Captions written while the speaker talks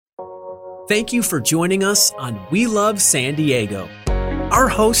Thank you for joining us on We Love San Diego. Our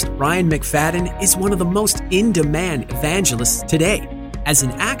host, Ryan McFadden, is one of the most in-demand evangelists today. As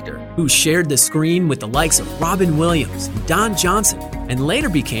an actor who shared the screen with the likes of Robin Williams and Don Johnson, and later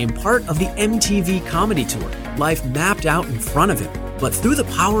became part of the MTV comedy tour, life mapped out in front of him. But through the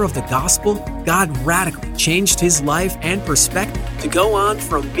power of the gospel, God radically changed his life and perspective to go on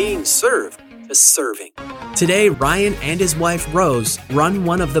from being served to serving. Today, Ryan and his wife Rose run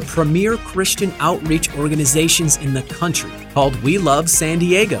one of the premier Christian outreach organizations in the country called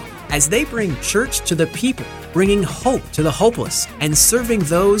WeLuvSanDiego, as they bring church to the people, bringing hope to the hopeless, and serving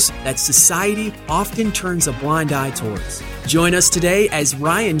those that society often turns a blind eye towards. Join us today as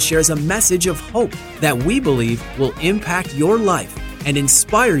Ryan shares a message of hope that we believe will impact your life and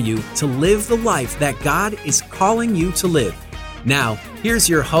inspire you to live the life that God is calling you to live. Now, here's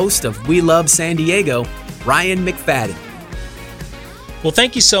your host of We Love San Diego, Ryan McFadden. Well,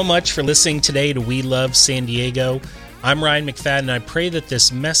 thank you so much for listening today to We Love San Diego. I'm Ryan McFadden, and I pray that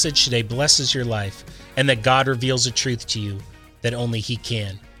this message today blesses your life and that God reveals a truth to you that only He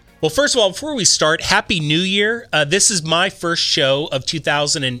can. Well, first of all, before we start, Happy New Year. This is my first show of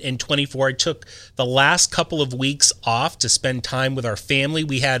 2024. I took the last couple of weeks off to spend time with our family.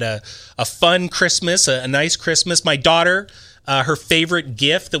 We had a fun Christmas, a nice Christmas. My daughter, her favorite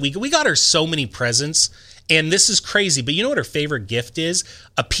gift that we got her so many presents, and this is crazy, but you know what her favorite gift is?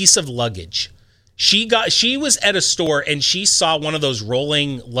 A piece of luggage. She was at a store and she saw one of those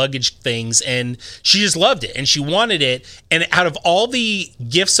rolling luggage things and she just loved it and she wanted it. And out of all the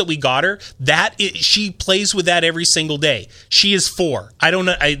gifts that we got her, she plays with that every single day. She is 4. I don't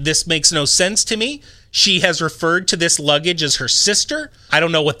know. This makes no sense to me. She has referred to this luggage as her sister. I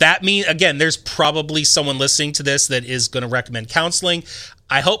don't know what that means. Again, there's probably someone listening to this that is going to recommend counseling.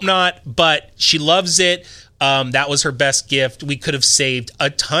 I hope not, but she loves it. That was her best gift. We could have saved a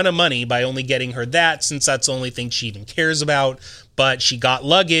ton of money by only getting her that, since that's the only thing she even cares about. But she got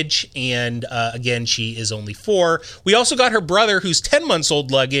luggage, and again, she is only 4. We also got her brother, who's 10 months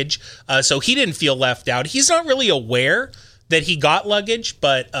old, luggage, so he didn't feel left out. He's not really aware that he got luggage,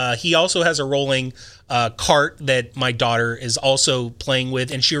 but he also has a rolling cart that my daughter is also playing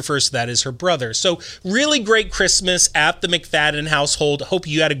with, and she refers to that as her brother. So really great Christmas at the McFadden household. Hope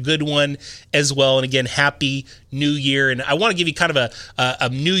you had a good one as well. And again, Happy New Year. And I want to give you kind of a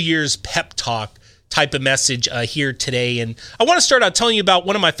New Year's pep talk type of message here today. And I want to start out telling you about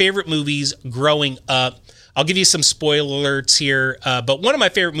one of my favorite movies growing up. I'll give you some spoiler alerts here, but one of my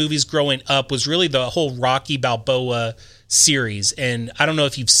favorite movies growing up was really the whole Rocky Balboa series. And I don't know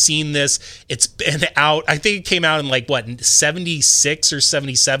if you've seen this. It's been out. I think it came out in 76 or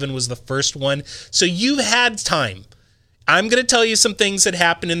 77 was the first one. So you've had time. I'm going to tell you some things that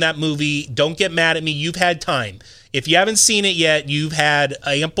happened in that movie. Don't get mad at me. You've had time. If you haven't seen it yet, you've had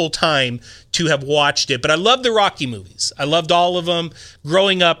ample time to have watched it. But I love the Rocky movies. I loved all of them.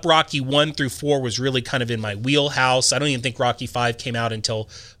 Growing up, Rocky 1 through 4 was really kind of in my wheelhouse. I don't even think Rocky 5 came out until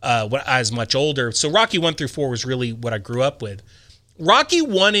when I was much older. So Rocky 1 through 4 was really what I grew up with. Rocky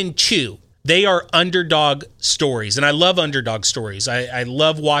 1 and 2, they are underdog stories, and I love underdog stories. I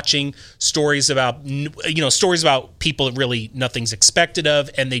love watching stories about people that really nothing's expected of,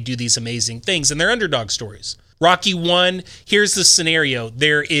 and they do these amazing things, and they're underdog stories. Rocky 1, here's the scenario.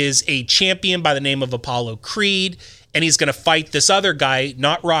 There is a champion by the name of Apollo Creed, and he's going to fight this other guy,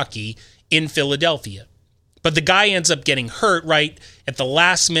 not Rocky, in Philadelphia. But the guy ends up getting hurt right at the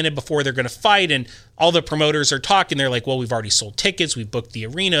last minute before they're going to fight, and all the promoters are talking. They're like, well, we've already sold tickets. We've booked the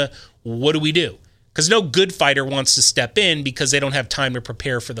arena. What do we do? Because no good fighter wants to step in because they don't have time to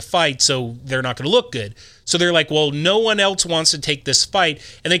prepare for the fight, so they're not going to look good. So they're like, well, no one else wants to take this fight.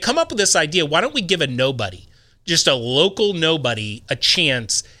 And they come up with this idea, why don't we give a nobody, just a local nobody, a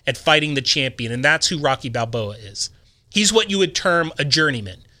chance at fighting the champion? And that's who Rocky Balboa is. He's what you would term a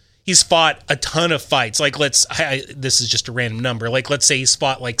journeyman. He's fought a ton of fights. This is just a random number. Let's say he's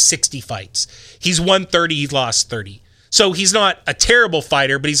fought 60 fights. He's won 30, he's lost 30. So he's not a terrible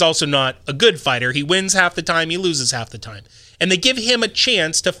fighter, but he's also not a good fighter. He wins half the time, he loses half the time. And they give him a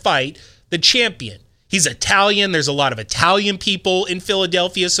chance to fight the champion. He's Italian. There's a lot of Italian people in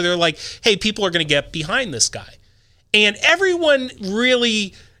Philadelphia. So they're like, hey, people are going to get behind this guy. And everyone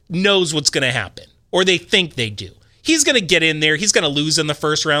really knows what's going to happen, or they think they do. He's going to get in there. He's going to lose in the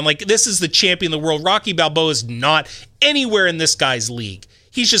first round. This is the champion of the world. Rocky Balboa is not anywhere in this guy's league.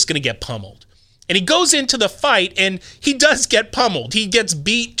 He's just going to get pummeled. And he goes into the fight, and he does get pummeled. He gets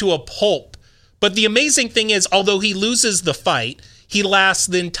beat to a pulp. But the amazing thing is, although he loses the fight, he lasts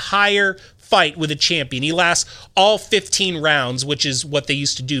the entire fight with a champion. He lasts all 15 rounds, which is what they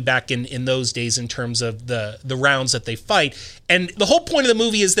used to do back in those days in terms of the rounds that they fight. And the whole point of the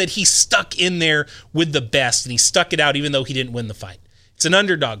movie is that he stuck in there with the best, and he stuck it out even though he didn't win the fight. It's an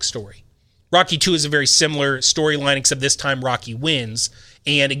underdog story. Rocky 2 is a very similar storyline, except this time Rocky wins.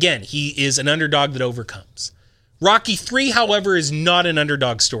 And again, he is an underdog that overcomes. Rocky 3, however, is not an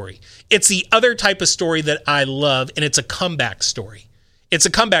underdog story. It's the other type of story that I love, and it's a comeback story. It's a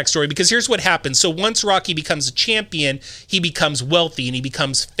comeback story because here's what happens. So once Rocky becomes a champion, he becomes wealthy and he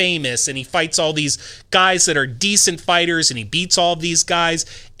becomes famous and he fights all these guys that are decent fighters and he beats all of these guys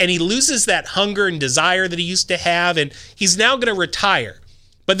and he loses that hunger and desire that he used to have, and he's now going to retire.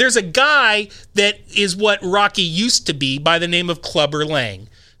 But there's a guy that is what Rocky used to be by the name of Clubber Lang,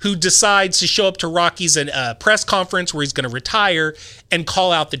 who decides to show up to Rocky's press conference where he's going to retire and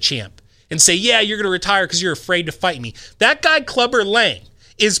call out the champ and say, yeah, you're going to retire because you're afraid to fight me. That guy, Clubber Lang,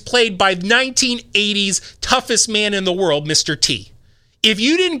 is played by 1980s toughest man in the world, Mr. T. If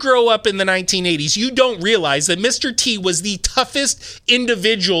you didn't grow up in the 1980s, you don't realize that Mr. T was the toughest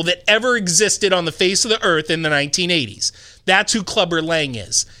individual that ever existed on the face of the earth in the 1980s. That's who Clubber Lang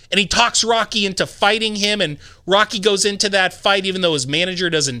is. And he talks Rocky into fighting him, and Rocky goes into that fight even though his manager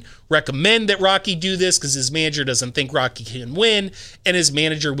doesn't recommend that Rocky do this because his manager doesn't think Rocky can win, and his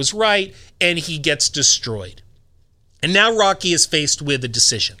manager was right, and he gets destroyed. And now Rocky is faced with a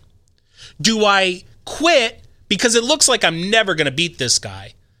decision. Do I quit because it looks like I'm never going to beat this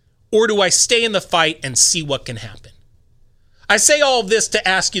guy, or do I stay in the fight and see what can happen? I say all of this to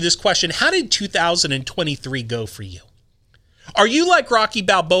ask you this question: how did 2023 go for you? Are you like Rocky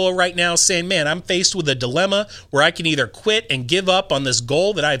Balboa right now saying, man, I'm faced with a dilemma where I can either quit and give up on this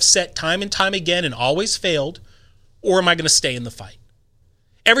goal that I've set time and time again and always failed, or am I going to stay in the fight?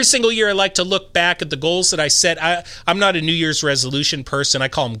 Every single year I like to look back at the goals that I set. I'm not a New Year's resolution person. I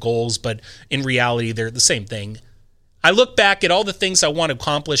call them goals, but in reality, they're the same thing. I look back at all the things I want to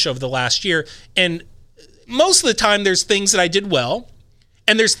accomplish over the last year, and most of the time there's things that I did well,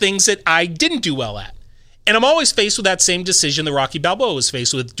 and there's things that I didn't do well at. And I'm always faced with that same decision that Rocky Balboa was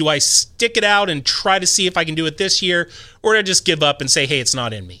faced with. Do I stick it out and try to see if I can do it this year, or do I just give up and say, hey, it's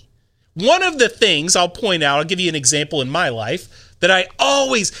not in me? One of the things I'll point out, I'll give you an example in my life, that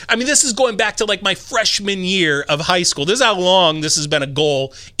this is going back to like my freshman year of high school. This is how long this has been a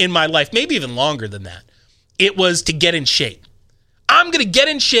goal in my life, maybe even longer than that. It was to get in shape. I'm going to get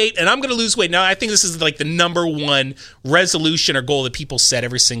in shape and I'm going to lose weight. Now, I think this is like the number one resolution or goal that people set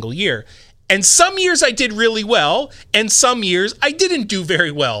every single year. And some years I did really well, and some years I didn't do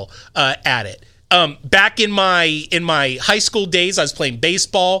very well at it. Back in my high school days, I was playing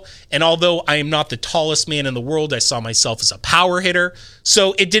baseball, and although I am not the tallest man in the world, I saw myself as a power hitter,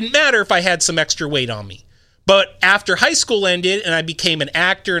 so it didn't matter if I had some extra weight on me. But after high school ended and I became an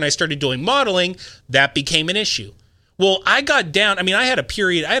actor and I started doing modeling, that became an issue. Well, I got down, I had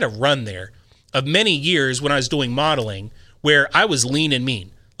a run there of many years when I was doing modeling where I was lean and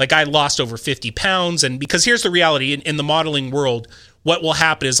mean. Like I lost over 50 pounds, and because here's the reality, in the modeling world, what will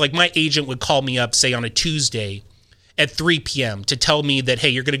happen is like my agent would call me up, say on a Tuesday at 3 p.m. to tell me that, hey,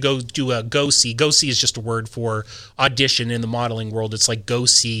 you're going to go do a go see. Go see is just a word for audition in the modeling world. It's like go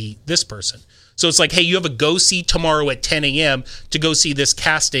see this person. So it's like, hey, you have a go see tomorrow at 10 a.m. to go see this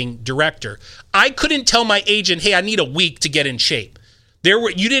casting director. I couldn't tell my agent, hey, I need a week to get in shape.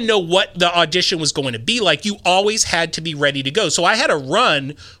 You didn't know what the audition was going to be like. You always had to be ready to go. So I had a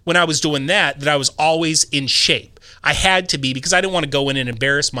run when I was doing that I was always in shape. I had to be, because I didn't want to go in and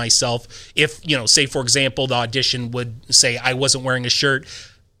embarrass myself if, say, for example, the audition would say I wasn't wearing a shirt.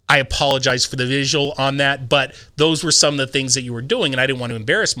 I apologize for the visual on that, but those were some of the things that you were doing, and I didn't want to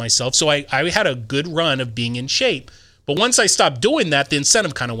embarrass myself. So I had a good run of being in shape. But once I stopped doing that, the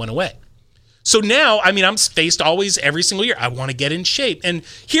incentive kind of went away. So now, I'm faced always every single year. I want to get in shape. And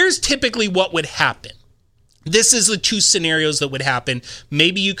here's typically what would happen. This is the two scenarios that would happen.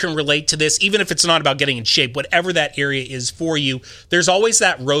 Maybe you can relate to this, even if it's not about getting in shape, whatever that area is for you, there's always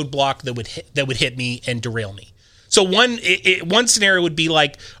that roadblock that would hit me and derail me. So one scenario would be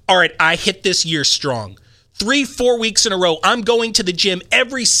like, all right, I hit this year strong. 3-4 weeks in a row, I'm going to the gym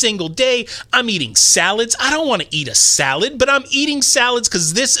every single day. I'm eating salads. I don't want to eat a salad, but I'm eating salads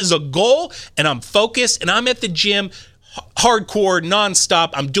because this is a goal, and I'm focused, and I'm at the gym hardcore, nonstop.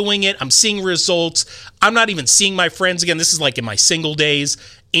 I'm doing it. I'm seeing results. I'm not even seeing my friends again. This is like in my single days.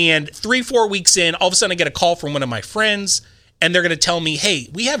 And 3-4 weeks in, all of a sudden I get a call from one of my friends, and they're going to tell me, hey,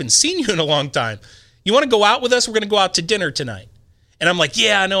 we haven't seen you in a long time. You want to go out with us? We're going to go out to dinner tonight. And I'm like,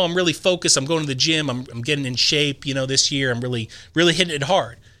 yeah, I know, I'm really focused. I'm going to the gym. I'm getting in shape, this year. I'm really, really hitting it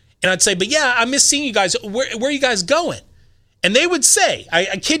hard. And I'd say, but yeah, I miss seeing you guys. Where are you guys going? And they would say,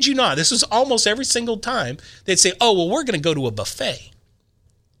 I kid you not, this was almost every single time, they'd say, oh, well, we're going to go to a buffet.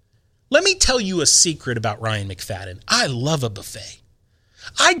 Let me tell you a secret about Ryan McFadden. I love a buffet.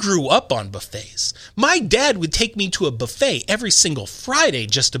 I grew up on buffets. My dad would take me to a buffet every single Friday,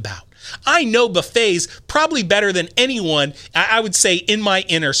 just about. I know buffets probably better than anyone, I would say, in my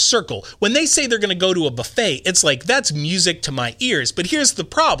inner circle. When they say they're going to go to a buffet, it's like, that's music to my ears. But here's the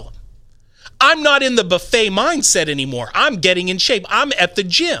problem. I'm not in the buffet mindset anymore. I'm getting in shape. I'm at the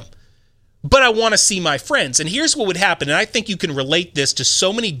gym. But I want to see my friends. And here's what would happen, and I think you can relate this to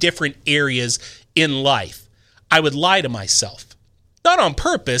so many different areas in life. I would lie to myself. Not on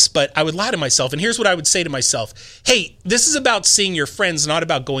purpose, but I would lie to myself. And here's what I would say to myself. Hey, this is about seeing your friends, not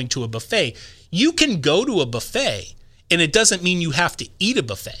about going to a buffet. You can go to a buffet, and it doesn't mean you have to eat a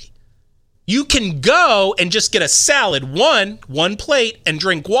buffet. You can go and just get a salad, one plate, and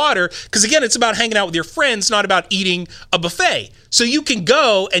drink water. Because again, it's about hanging out with your friends, not about eating a buffet. So you can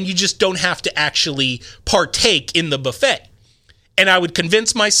go and you just don't have to actually partake in the buffet. And I would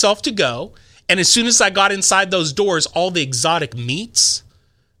convince myself to go. And as soon as I got inside those doors, all the exotic meats,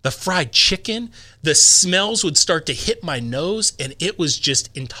 the fried chicken, the smells would start to hit my nose, and it was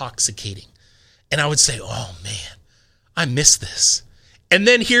just intoxicating. And I would say, oh man, I miss this. And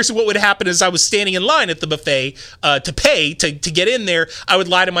then here's what would happen as I was standing in line at the buffet to pay to get in there. I would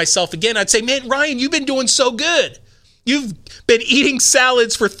lie to myself again. I'd say, man, Ryan, you've been doing so good. You've been eating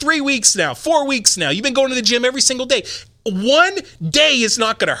salads for 3 weeks now, 4 weeks now. You've been going to the gym every single day. One day is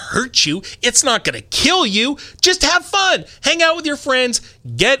not going to hurt you. It's not going to kill you. Just have fun. Hang out with your friends.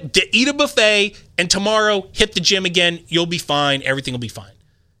 Eat a buffet. And tomorrow, hit the gym again. You'll be fine. Everything will be fine.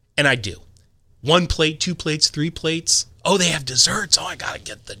 And I do. 1 plate, 2 plates, 3 plates. Oh, they have desserts. Oh, I got to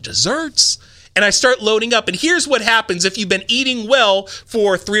get the desserts. And I start loading up. And here's what happens if you've been eating well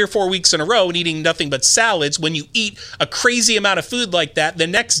for 3 or 4 weeks in a row and eating nothing but salads. When you eat a crazy amount of food like that, the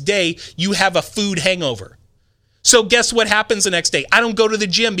next day you have a food hangover. So guess what happens the next day? I don't go to the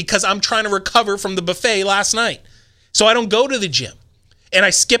gym because I'm trying to recover from the buffet last night. So I don't go to the gym. And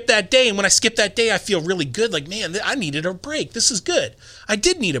I skip that day. And when I skip that day, I feel really good. Like, man, I needed a break. This is good. I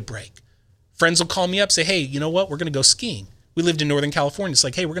did need a break. Friends will call me up, say, hey, you know what? We're going to go skiing. We lived in Northern California. It's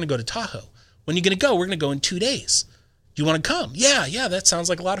like, hey, we're going to go to Tahoe. When are you going to go? We're going to go in 2 days. Do you want to come? Yeah, that sounds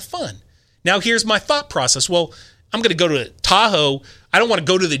like a lot of fun. Now, here's my thought process. Well, I'm going to go to Tahoe. I don't want to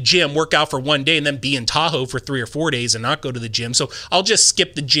go to the gym, work out for 1 day, and then be in Tahoe for 3 or 4 days and not go to the gym. So I'll just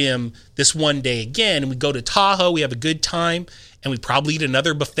skip the gym this 1 day again, and we go to Tahoe. We have a good time, and we probably eat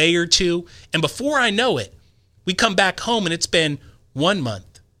another buffet or 2. And before I know it, we come back home, and it's been 1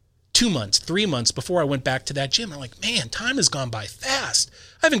 month, 2 months, 3 months before I went back to that gym. I'm like, man, time has gone by fast.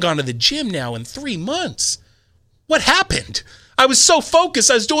 I haven't gone to the gym now in 3 months. What happened? I was so focused.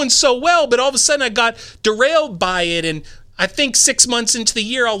 I was doing so well, but all of a sudden I got derailed by it. And I think 6 months into the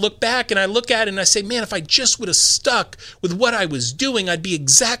year, I'll look back and I look at it and I say, man, if I just would have stuck with what I was doing, I'd be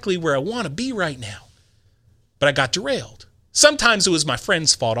exactly where I want to be right now. But I got derailed. Sometimes it was my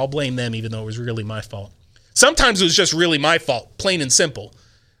friend's fault. I'll blame them even though it was really my fault. Sometimes it was just really my fault, plain and simple.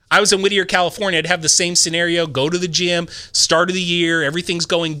 I was in Whittier, California. I'd have the same scenario, go to the gym, start of the year, everything's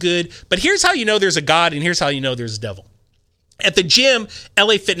going good. But here's how you know there's a God, and here's how you know there's a devil. At the gym,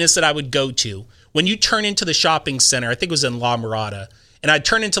 LA Fitness that I would go to, when you turn into the shopping center, I think it was in La Mirada, and I'd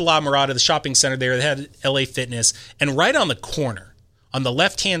turn into La Mirada, the shopping center there, they had LA Fitness, and right on the corner, on the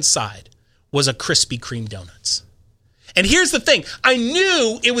left-hand side, was a Krispy Kreme Donuts. And here's the thing, I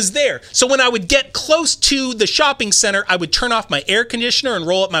knew it was there. So when I would get close to the shopping center, I would turn off my air conditioner and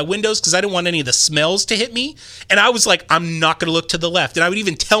roll up my windows because I didn't want any of the smells to hit me. And I was like, I'm not going to look to the left. And I would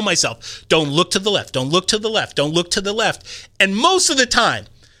even tell myself, don't look to the left, don't look to the left, don't look to the left. And most of the time,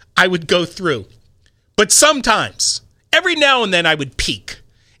 I would go through. But sometimes, every now and then, I would peek.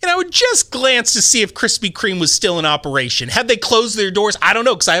 And I would just glance to see if Krispy Kreme was still in operation. Had they closed their doors? I don't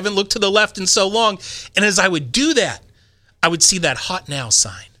know, because I haven't looked to the left in so long. And as I would do that, I would see that hot now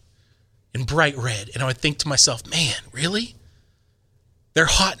sign in bright red. And I would think to myself, man, really? They're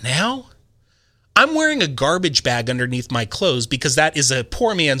hot now? I'm wearing a garbage bag underneath my clothes because that is a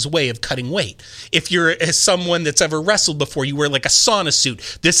poor man's way of cutting weight. If you're someone that's ever wrestled before, you wear like a sauna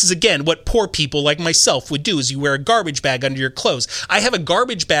suit. This is, again, what poor people like myself would do, is you wear a garbage bag under your clothes. I have a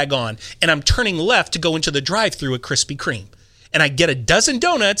garbage bag on, and I'm turning left to go into the drive-thru at Krispy Kreme. And I get a dozen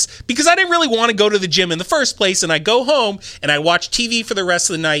donuts because I didn't really want to go to the gym in the first place. And I go home and I watch TV for the rest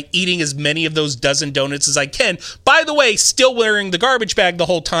of the night, eating as many of those dozen donuts as I can. By the way, still wearing the garbage bag the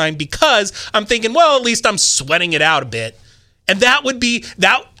whole time because I'm thinking, well, at least I'm sweating it out a bit. And that would be,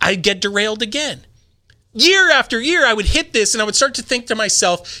 that I'd get derailed again. year after year, I would hit this and I would start to think to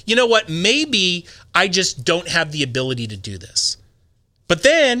myself, you know what, maybe I just don't have the ability to do this. But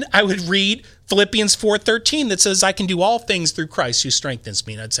then I would read Philippians 4:13 that says, I can do all things through Christ who strengthens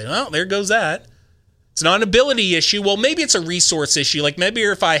me. And I'd say, well, there goes that. It's not an ability issue. Well, maybe it's a resource issue. Like maybe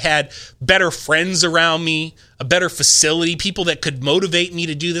if I had better friends around me, a better facility, people that could motivate me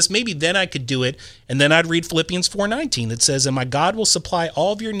to do this, maybe then I could do it. And then I'd read Philippians 4:19 that says, and my God will supply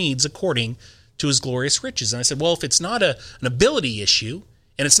all of your needs according to his glorious riches. And I said, well, if it's not an ability issue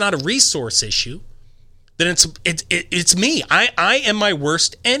and it's not a resource issue, then it's me. I am my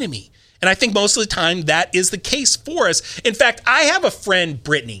worst enemy. And I think most of the time that is the case for us. In fact, I have a friend,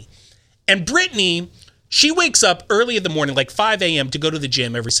 Brittany. And Brittany, she wakes up early in the morning, like 5 a.m. to go to the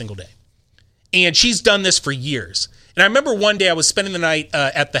gym every single day. And she's done this for years. And I remember one day I was spending the night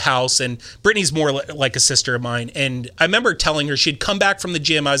at the house, and Brittany's more like a sister of mine. And I remember telling her she'd come back from the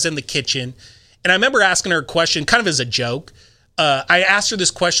gym. I was in the kitchen. And I remember asking her a question kind of as a joke. I asked her this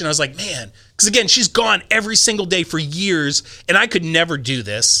question. I was like, man, because again, she's gone every single day for years, and I could never do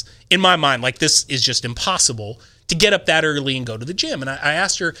this in my mind. Like, this is just impossible to get up that early and go to the gym. And I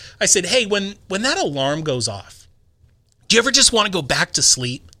asked her, I said, hey, when that alarm goes off, do you ever just want to go back to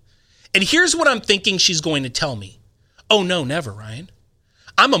sleep? And here's what I'm thinking she's going to tell me. Oh, no, never, Ryan.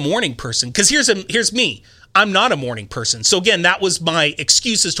 I'm a morning person. Because here's me. I'm not a morning person. So again, that was my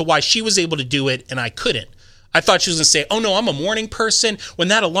excuse as to why she was able to do it and I couldn't. I thought she was going to say, oh no, I'm a morning person. When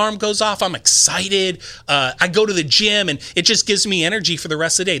that alarm goes off, I'm excited. I go to the gym and it just gives me energy for the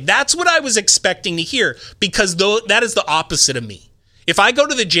rest of the day. That's what I was expecting to hear, because that is the opposite of me. If I go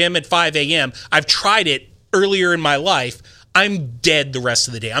to the gym at 5 a.m., I've tried it earlier in my life, I'm dead the rest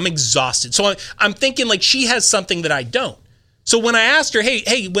of the day. I'm exhausted. So I'm thinking like she has something that I don't. So when I asked her,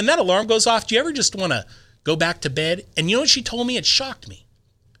 hey, when that alarm goes off, do you ever just want to go back to bed? And you know what she told me? It shocked me.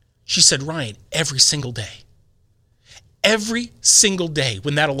 She said, Ryan, every single day. Every single day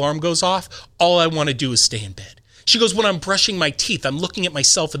when that alarm goes off, all I want to do is stay in bed. She goes, when I'm brushing my teeth, I'm looking at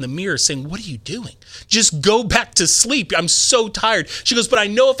myself in the mirror saying, what are you doing? Just go back to sleep. I'm so tired. She goes, but I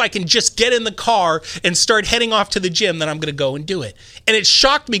know if I can just get in the car and start heading off to the gym, then I'm going to go and do it. And it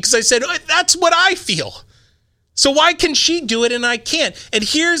shocked me because I said, oh, that's what I feel. So why can she do it and I can't? And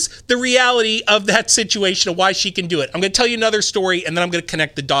here's the reality of that situation of why she can do it. I'm going to tell you another story, and then I'm going to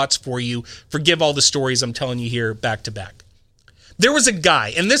connect the dots for you. Forgive all the stories I'm telling you here back to back. There was a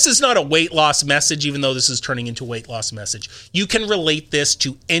guy, and this is not a weight loss message, even though this is turning into a weight loss message. You can relate this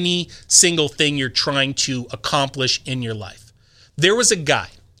to any single thing you're trying to accomplish in your life. There was a guy.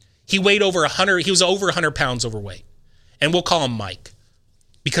 He weighed over 100. He was over 100 pounds overweight. And we'll call him Mike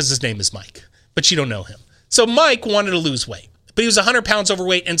because his name is Mike, but you don't know him. So Mike wanted to lose weight, but he was 100 pounds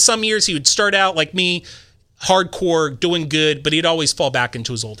overweight. And some years he would start out like me, hardcore, doing good, but he'd always fall back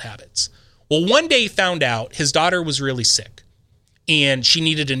into his old habits. Well, one day he found out his daughter was really sick and she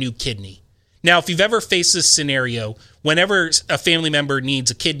needed a new kidney. Now, if you've ever faced this scenario, whenever a family member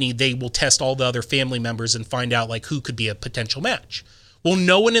needs a kidney, they will test all the other family members and find out like who could be a potential match. Well,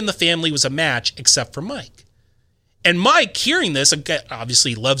 no one in the family was a match except for Mike. And Mike, hearing this,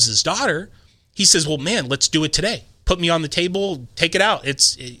 obviously loves his daughter. He says, well, man, let's do it today. Put me on the table, take it out.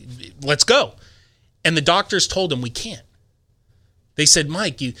 Let's go. And the doctors told him we can't. They said,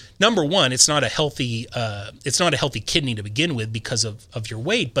 Mike, number one, it's not a healthy kidney to begin with because of your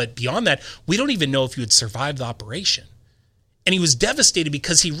weight. But beyond that, we don't even know if you would survive the operation. And he was devastated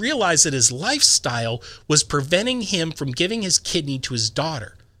because he realized that his lifestyle was preventing him from giving his kidney to his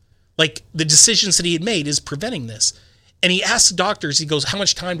daughter. Like the decisions that he had made is preventing this. And he asked the doctors, he goes, how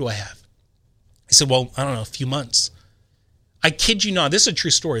much time do I have? He said, well, I don't know, a few months. I kid you not. This is a true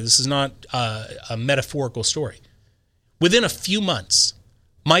story. This is not a metaphorical story. Within a few months,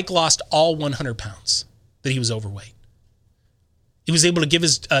 Mike lost all 100 pounds that he was overweight. He was able to give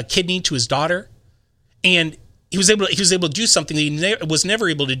his kidney to his daughter, and he was able to do something that he was never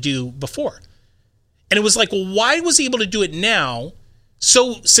able to do before. And it was like, well, why was he able to do it now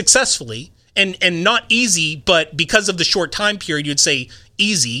so successfully and not easy, but because of the short time period, you'd say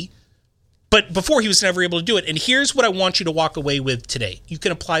easy. But before, he was never able to do it. And here's what I want you to walk away with today. You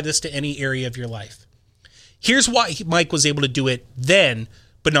can apply this to any area of your life. Here's why Mike was able to do it then,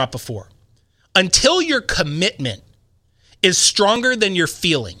 but not before. Until your commitment is stronger than your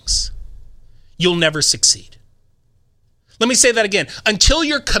feelings, you'll never succeed. Let me say that again. Until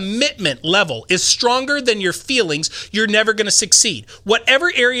your commitment level is stronger than your feelings, you're never going to succeed.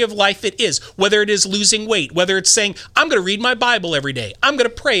 Whatever area of life it is, whether it is losing weight, whether it's saying, I'm going to read my Bible every day. I'm going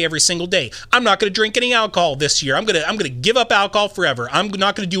to pray every single day. I'm not going to drink any alcohol this year. I'm going to give up alcohol forever. I'm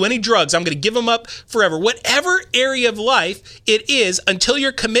not going to do any drugs. I'm going to give them up forever. Whatever area of life it is, until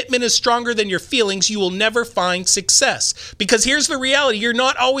your commitment is stronger than your feelings, you will never find success. Because here's the reality. You're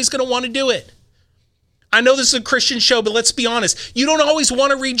not always going to want to do it. I know this is a Christian show, but let's be honest. You don't always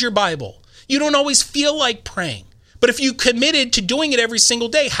want to read your Bible. You don't always feel like praying. But if you committed to doing it every single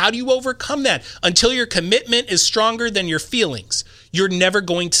day, how do you overcome that? Until your commitment is stronger than your feelings, you're never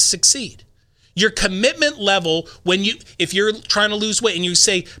going to succeed. Your commitment level, if you're trying to lose weight and you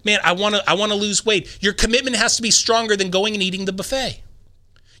say, man, I want to lose weight, your commitment has to be stronger than going and eating the buffet.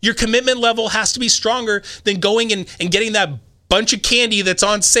 Your commitment level has to be stronger than going and getting that bunch of candy that's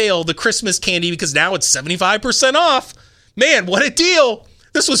on sale, the Christmas candy, because now it's 75% off. Man, what a deal.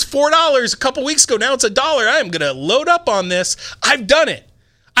 This was $4 a couple weeks ago. Now it's $1. I am going to load up on this. I've done it.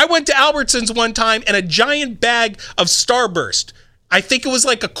 I went to Albertsons one time and a giant bag of Starburst. I think it was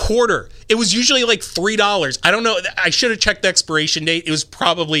like a quarter. It was usually like $3. I don't know. I should have checked the expiration date. It was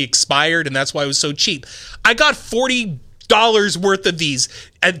probably expired, and that's why it was so cheap. I got $40 worth of these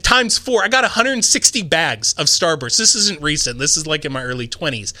at times 4. I got 160 bags of Starburst. This isn't recent. This is like in my early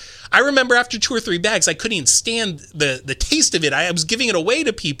 20s. I remember after 2 or 3 bags, I couldn't even stand the taste of it. I was giving it away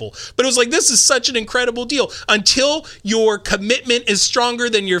to people. But it was like, this is such an incredible deal. Until your commitment is stronger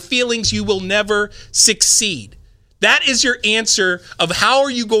than your feelings, you will never succeed. That is your answer of how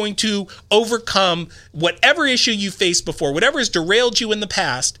are you going to overcome whatever issue you faced before, whatever has derailed you in the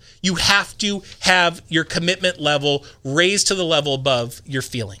past. You have to have your commitment level raised to the level above your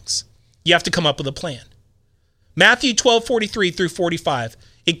feelings. You have to come up with a plan. Matthew 12:43 through 45,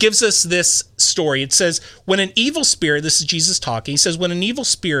 it gives us this story. It says, when an evil spirit, this is Jesus talking, he says, when an evil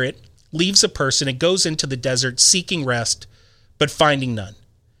spirit leaves a person, it goes into the desert seeking rest, but finding none.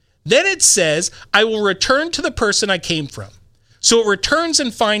 Then it says, I will return to the person I came from. So it returns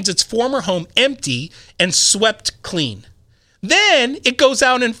and finds its former home empty and swept clean. Then it goes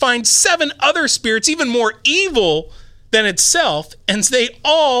out and finds 7 other spirits, even more evil than itself, and they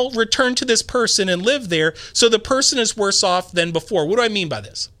all return to this person and live there, so the person is worse off than before. What do I mean by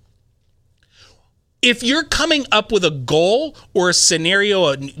this? If you're coming up with a goal or a scenario,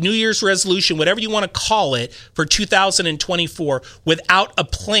 a New Year's resolution, whatever you want to call it, for 2024 without a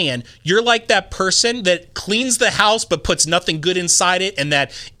plan, you're like that person that cleans the house but puts nothing good inside it, and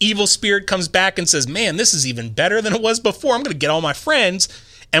that evil spirit comes back and says, man, this is even better than it was before. I'm going to get all my friends,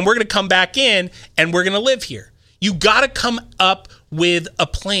 and we're going to come back in, and we're going to live here. You got to come up with a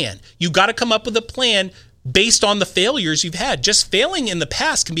plan. You got to come up with a plan based on the failures you've had. Just failing in the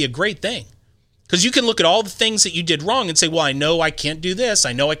past can be a great thing. Because you can look at all the things that you did wrong and say, well, I know I can't do this.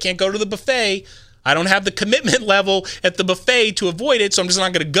 I know I can't go to the buffet. I don't have the commitment level at the buffet to avoid it, so I'm just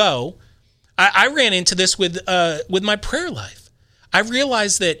not going to go. I ran into this with my prayer life. I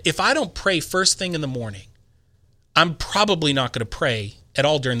realized that if I don't pray first thing in the morning, I'm probably not going to pray at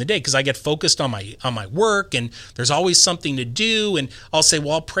all during the day because I get focused on my work and there's always something to do, and I'll say,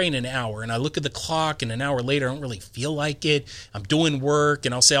 well, I'll pray in an hour, and I look at the clock and an hour later I don't really feel like it. I'm doing work,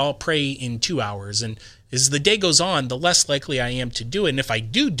 and I'll say I'll pray in 2 hours, and as the day goes on, the less likely I am to do it. And if I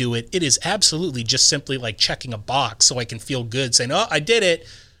do it, it is absolutely just simply like checking a box so I can feel good, saying, oh, I did it,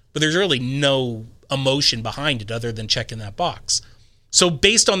 but there's really no emotion behind it other than checking that box. So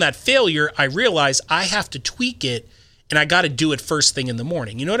based on that failure, I realize I have to tweak it, and I got to do it first thing in the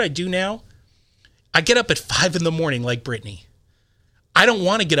morning. You know what I do now? I get up at 5 in the morning like Brittany. I don't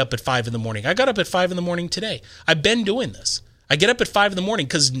want to get up at 5 in the morning. I got up at 5 in the morning today. I've been doing this. I get up at 5 in the morning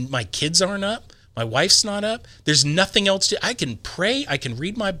because my kids aren't up. My wife's not up. There's nothing else to. I can pray. I can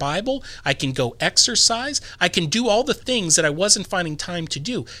read my Bible. I can go exercise. I can do all the things that I wasn't finding time to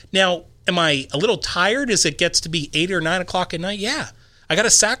do. Now, am I a little tired as it gets to be 8 or 9 o'clock at night? Yeah. I got to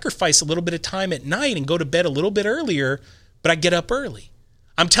sacrifice a little bit of time at night and go to bed a little bit earlier, but I get up early.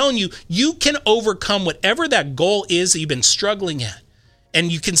 I'm telling you, you can overcome whatever that goal is that you've been struggling at. And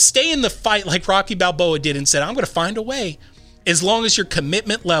you can stay in the fight like Rocky Balboa did and said, I'm going to find a way, as long as your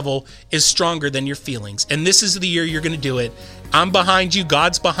commitment level is stronger than your feelings. And this is the year you're going to do it. I'm behind you.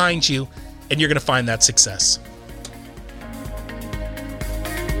 God's behind you. And you're going to find that success.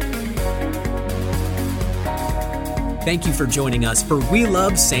 Thank you for joining us for We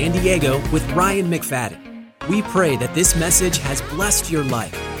Love San Diego with Ryan McFadden. We pray that this message has blessed your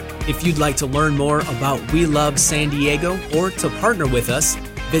life. If you'd like to learn more about We Love San Diego or to partner with us,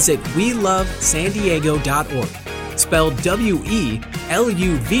 visit WeLuvSanDiego.org, spelled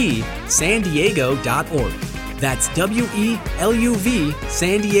WeLuv San Diego.org. That's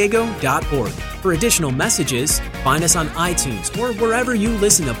WeLuvSanDiego.org. For additional messages, find us on iTunes or wherever you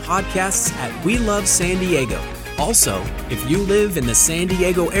listen to podcasts at We Love San Diego. Also, if you live in the San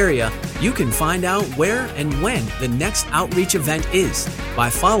Diego area, you can find out where and when the next outreach event is by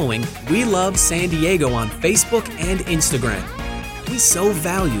following We Love San Diego on Facebook and Instagram. We so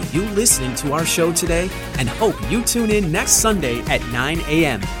value you listening to our show today and hope you tune in next Sunday at 9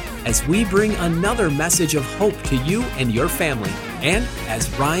 a.m. as we bring another message of hope to you and your family. And as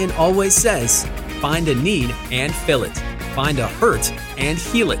Ryan always says, find a need and fill it. Find a hurt and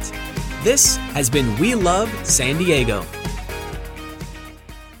heal it. This has been We Love San Diego.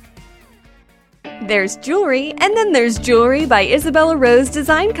 There's jewelry, and then there's jewelry by Isabella Rose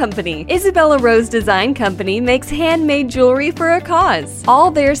Design Company. Isabella Rose Design Company makes handmade jewelry for a cause.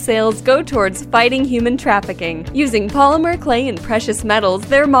 All their sales go towards fighting human trafficking. Using polymer clay and precious metals,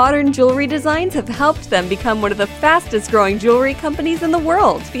 their modern jewelry designs have helped them become one of the fastest growing jewelry companies in the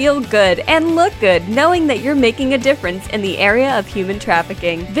world. Feel good and look good knowing that you're making a difference in the area of human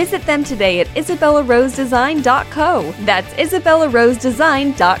trafficking. Visit them today at IsabellaRoseDesign.co. That's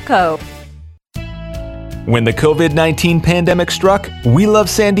IsabellaRoseDesign.co. When the COVID-19 pandemic struck, We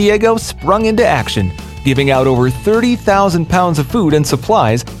Love San Diego sprung into action, giving out over 30,000 pounds of food and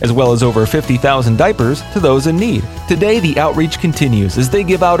supplies, as well as over 50,000 diapers to those in need. Today, the outreach continues as they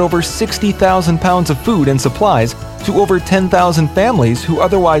give out over 60,000 pounds of food and supplies to over 10,000 families who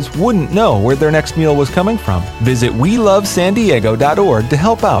otherwise wouldn't know where their next meal was coming from. Visit WeLuvSanDiego.org to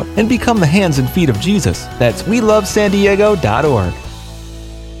help out and become the hands and feet of Jesus. That's WeLuvSanDiego.org.